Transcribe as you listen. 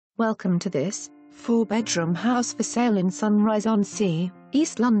Welcome to this 4-bedroom house for sale in Sunrise-on-Sea,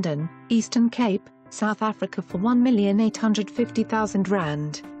 East London, Eastern Cape, South Africa for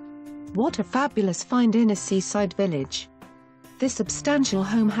R1,850,000. What a fabulous find in a seaside village. This substantial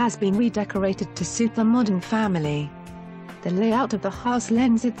home has been redecorated to suit the modern family. The layout of the house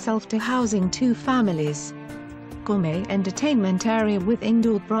lends itself to housing 2 families. Gourmet entertainment area with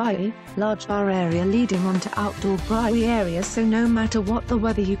indoor braai, large bar area leading onto outdoor braai area, so no matter what the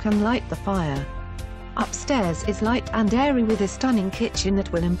weather you can light the fire. Upstairs is light and airy with a stunning kitchen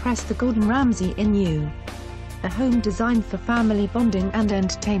that will impress the Gordon Ramsay in you. A home designed for family bonding and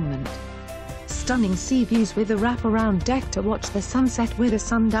entertainment. Stunning sea views with a wrap-around deck to watch the sunset with a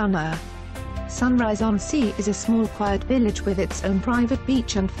sundowner. Sunrise-on-Sea is a small quiet village with its own private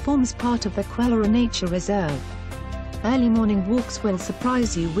beach and forms part of the Quellara Nature Reserve. Early morning walks will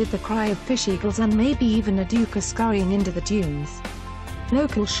surprise you with the cry of fish eagles and maybe even a duiker scurrying into the dunes.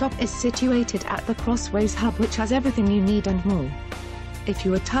 Local shop is situated at the Crossways Hub, which has everything you need and more. If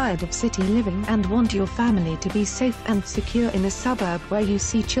you are tired of city living and want your family to be safe and secure in a suburb where you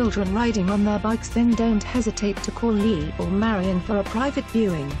see children riding on their bikes, then don't hesitate to call Lee or Marion for a private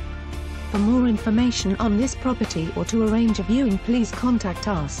viewing. For more information on this property or to arrange a viewing, please contact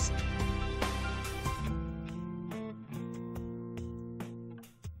us.